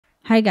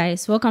Hi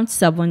guys, welcome to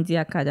Sabondi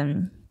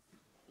Academy.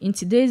 In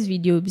today's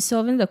video, we'll be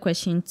solving the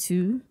question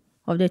 2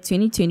 of the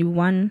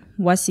 2021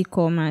 WASSCE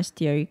Commerce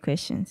Theory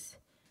questions.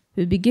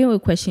 We'll begin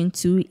with question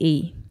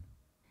 2a.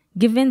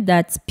 Given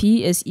that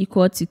P is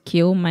equal to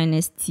Q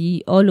minus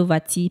T all over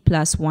T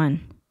plus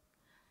 1,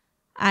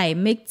 I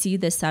make T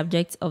the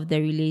subject of the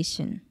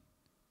relation.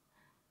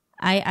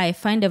 I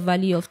find the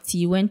value of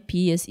T when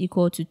P is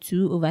equal to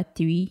 2 over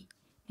 3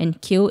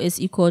 and Q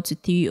is equal to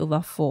 3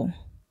 over 4.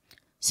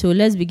 So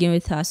let's begin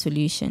with our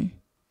solution.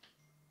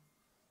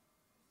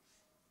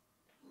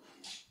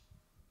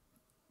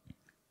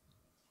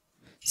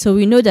 So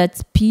we know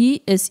that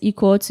P is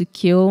equal to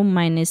Q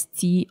minus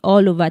T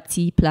all over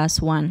T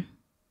plus 1.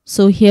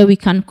 So here we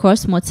can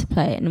cross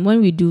multiply, and when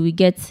we do,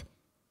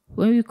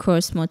 when we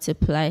cross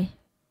multiply,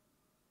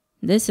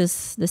 this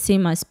is the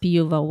same as P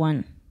over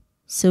 1.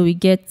 So we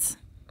get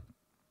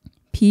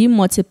P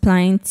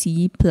multiplying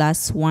T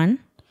plus 1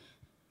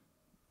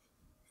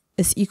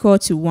 is equal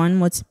to 1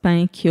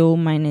 multiplying Q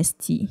minus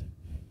T.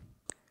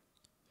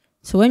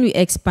 So when we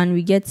expand,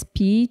 we get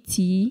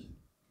PT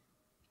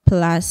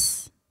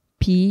plus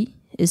P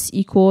is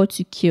equal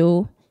to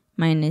Q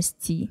minus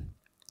T.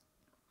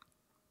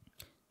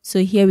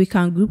 So here we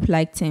can group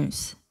like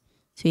terms.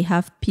 So we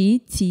have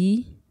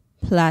PT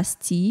plus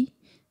T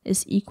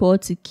is equal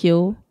to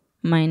Q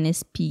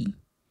minus P.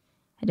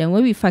 And then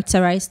when we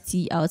factorize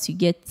T out, you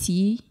get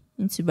T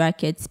into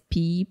brackets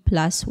P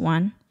plus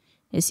 1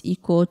 is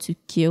equal to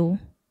Q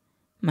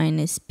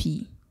minus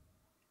P.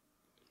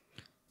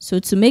 So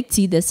to make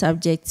T the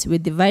subject, we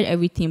divide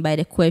everything by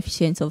the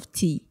coefficient of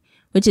T,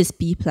 which is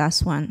P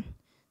plus 1.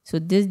 So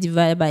this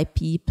divided by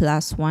P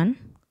plus 1,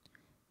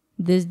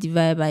 this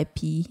divided by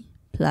P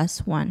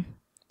plus 1.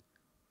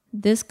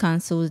 This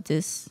cancels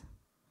this.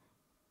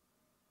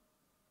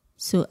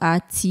 So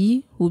our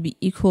T will be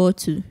equal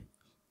to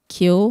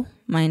Q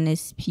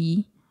minus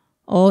P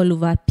all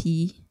over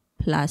P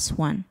plus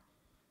 1.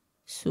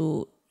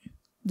 So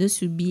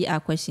this would be our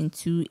question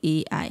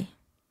 2AI.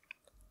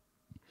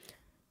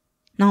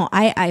 Now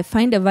I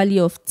find the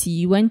value of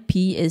T when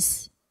P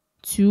is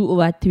 2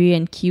 over 3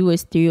 and Q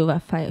is 3 over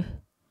 5.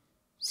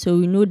 So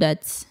we know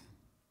that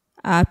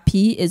our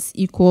P is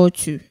equal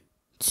to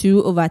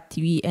 2 over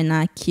 3 and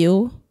our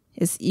Q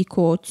is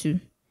equal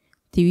to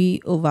 3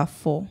 over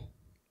 4.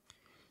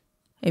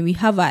 And we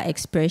have our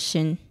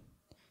expression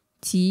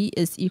T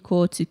is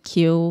equal to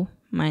Q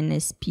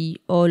minus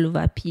P all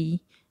over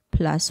P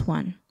plus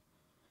 1.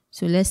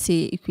 So let's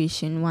say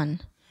equation 1.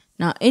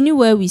 Now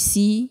anywhere we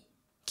see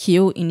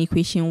Q in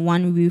equation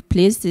 1, we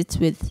replace it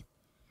with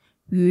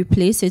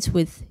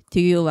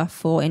 3 over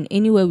 4, and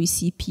anywhere we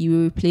see P,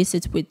 we replace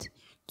it with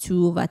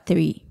 2 over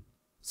 3.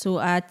 So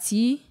our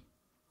T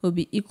will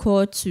be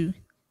equal to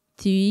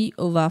 3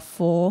 over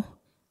 4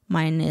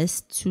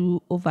 minus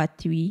 2 over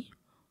 3,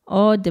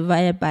 all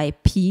divided by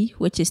P,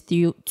 which is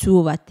 2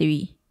 over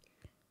 3.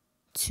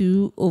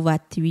 2 over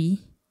 3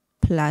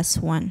 plus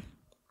 1.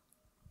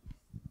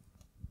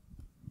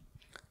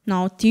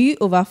 Now 3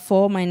 over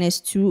 4 minus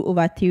 2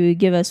 over 3 will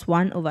give us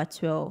 1 over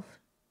 12.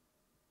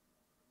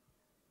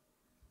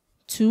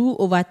 2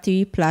 over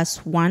 3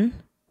 plus 1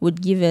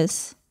 would give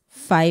us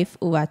 5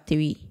 over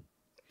 3.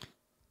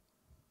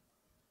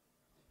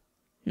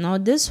 Now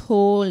this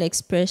whole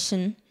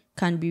expression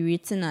can be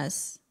written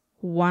as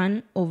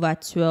 1 over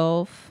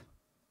 12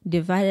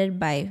 divided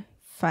by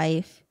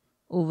 5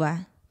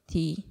 over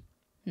 3.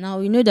 Now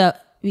we know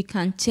that we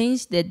can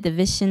change the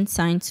division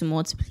sign to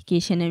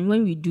multiplication, and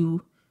when we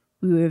do,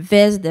 we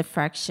reverse the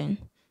fraction.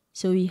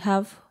 So we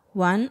have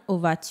 1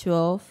 over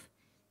 12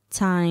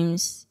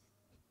 times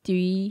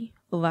 3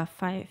 over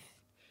 5.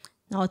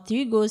 Now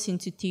 3 goes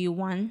into 3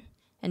 1,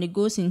 and it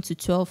goes into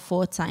 12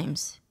 4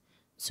 times.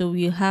 So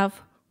we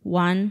have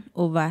 1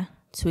 over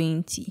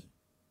 20.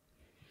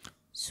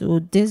 So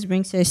this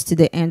brings us to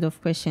the end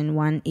of question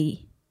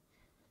 1A.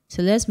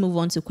 So let's move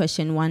on to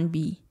question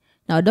 1B.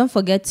 Now don't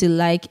forget to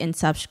like and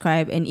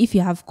subscribe, and if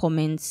you have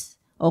comments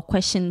or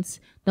questions,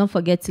 don't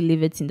forget to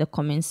leave it in the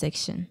comment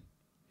section.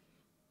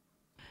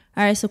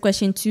 Alright, so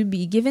question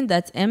 2B. Given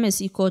that m is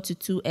equal to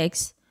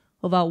 2x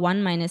over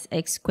 1 minus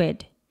x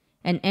squared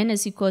and n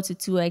is equal to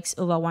 2x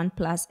over 1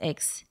 plus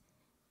x,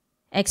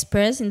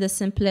 expressed in the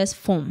simplest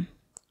form.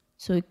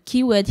 So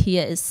keyword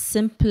here is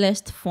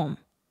simplest form.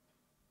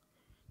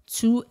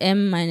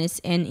 2m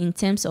minus n in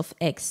terms of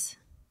x.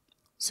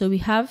 So we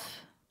have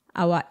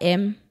our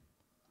m,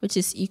 which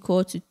is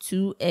equal to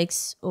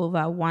 2x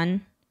over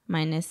 1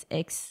 minus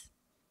x,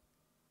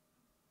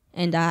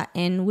 and our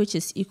n, which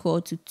is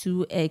equal to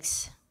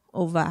 2x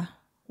over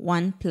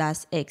 1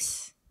 plus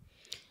x.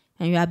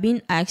 And you are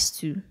being asked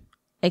to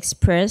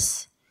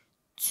express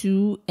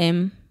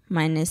 2m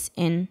minus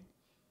n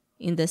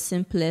in the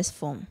simplest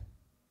form.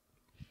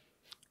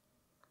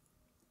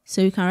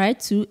 So you can write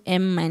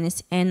 2m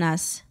minus n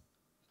as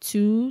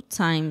 2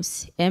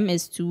 times m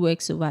is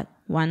 2x over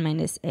 1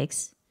 minus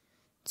x,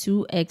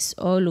 2x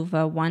all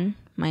over 1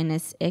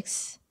 minus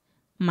x,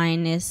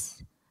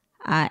 minus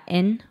our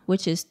n,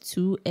 which is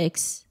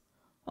 2x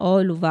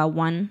all over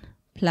 1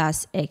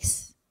 plus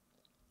x.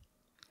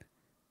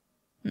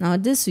 Now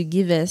this will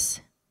give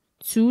us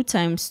 2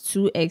 times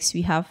 2x.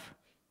 We have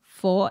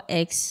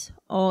 4x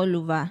all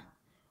over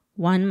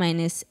 1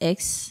 minus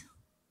x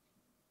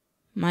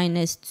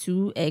minus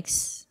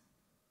 2x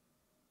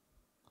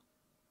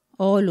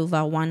all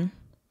over 1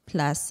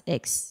 plus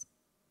x.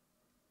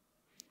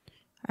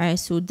 Alright,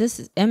 so this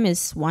is m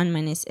is 1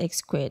 minus x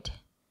squared.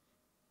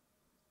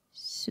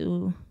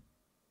 So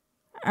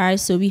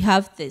we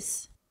have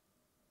this.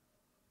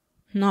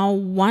 Now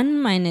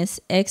 1 minus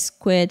x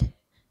squared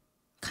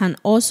can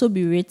also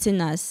be written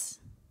as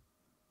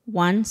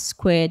 1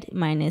 squared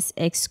minus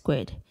x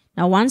squared.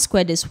 Now 1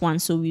 squared is 1,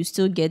 so we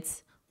still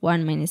get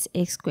 1 minus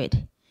x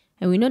squared.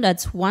 And we know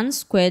that 1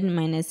 squared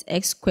minus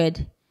x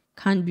squared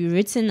can be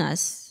written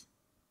as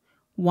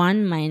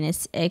 1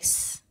 minus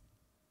x,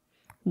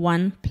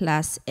 1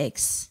 plus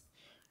x.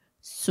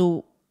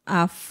 So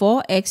our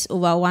 4x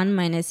over 1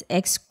 minus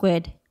x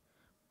squared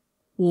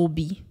will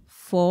be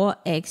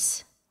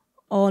 4x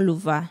all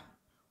over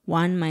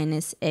 1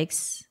 minus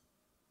x,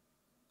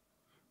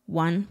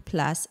 1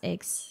 plus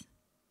x,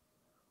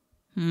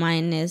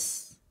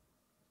 minus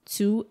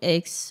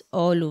 2x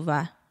all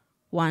over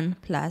 1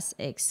 plus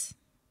x.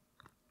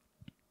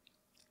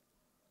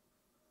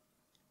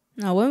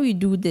 Now when we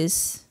do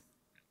this,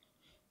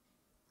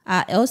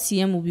 our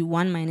LCM will be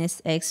 1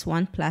 minus x,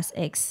 1 plus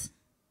x.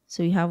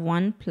 So we have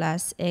 1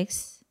 plus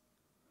x,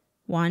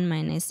 1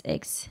 minus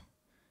x.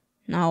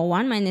 Now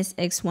 1 minus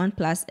x, 1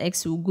 plus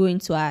x will go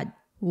into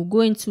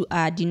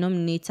our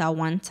denominator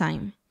one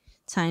time,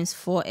 times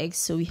 4x.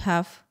 So we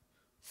have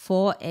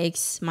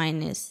 4x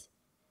minus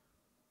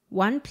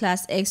 1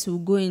 plus x will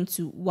go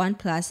into 1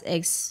 plus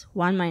x,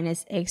 1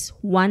 minus x,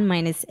 1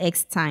 minus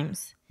x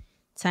times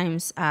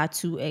our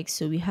 2x.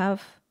 So we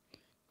have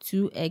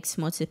 2x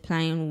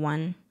multiplying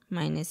 1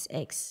 minus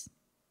x.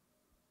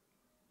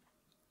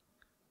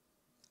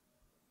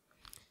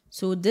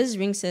 So this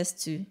brings us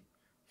to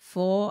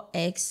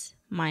 4x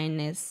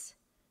minus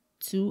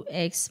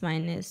 2x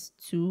minus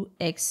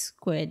 2x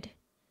squared,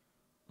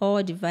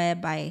 all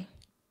divided by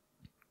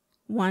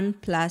 1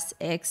 plus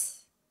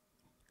x,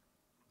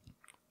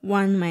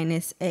 1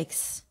 minus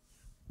x.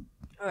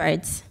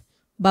 Alright,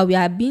 but we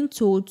are being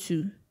told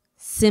to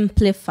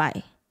simplify.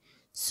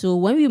 So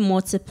when we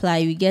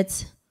multiply, we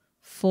get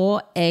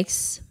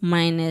 4x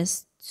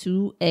minus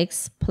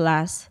 2x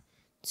plus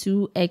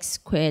 2x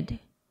squared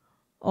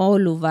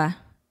all over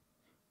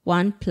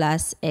 1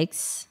 plus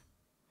x,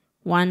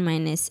 1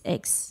 minus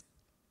x.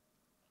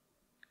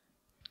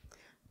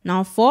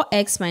 Now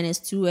 4x minus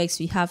 2x,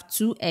 we have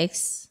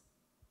 2x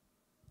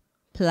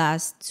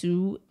plus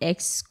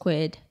 2x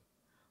squared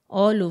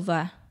all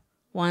over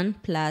 1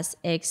 plus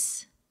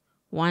x,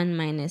 1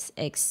 minus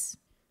x.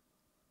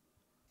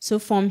 So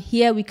from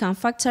here, we can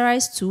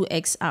factorize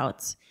 2x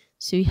out.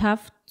 So we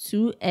have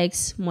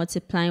 2x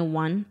multiplying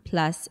 1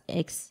 plus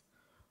x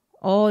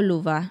all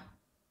over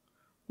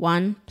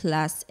 1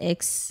 plus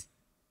x,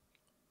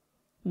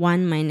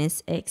 1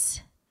 minus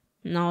x.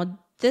 Now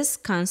this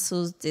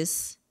cancels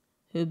this.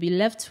 We'll be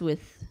left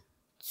with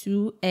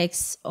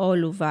 2x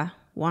all over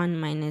 1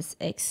 minus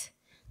x.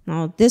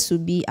 Now this will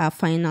be our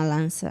final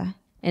answer.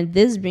 And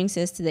this brings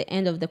us to the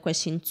end of the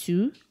question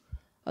 2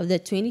 of the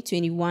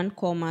 2021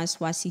 Commerce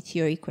WASSCE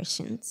Theory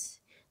questions.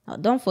 Now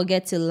don't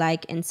forget to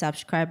like and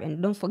subscribe,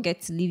 and don't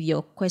forget to leave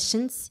your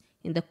questions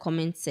in the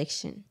comment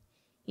section.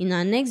 In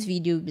our next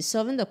video, we'll be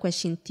solving the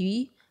question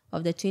 3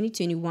 of the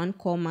 2021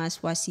 Commerce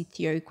WASSCE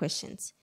Theory questions.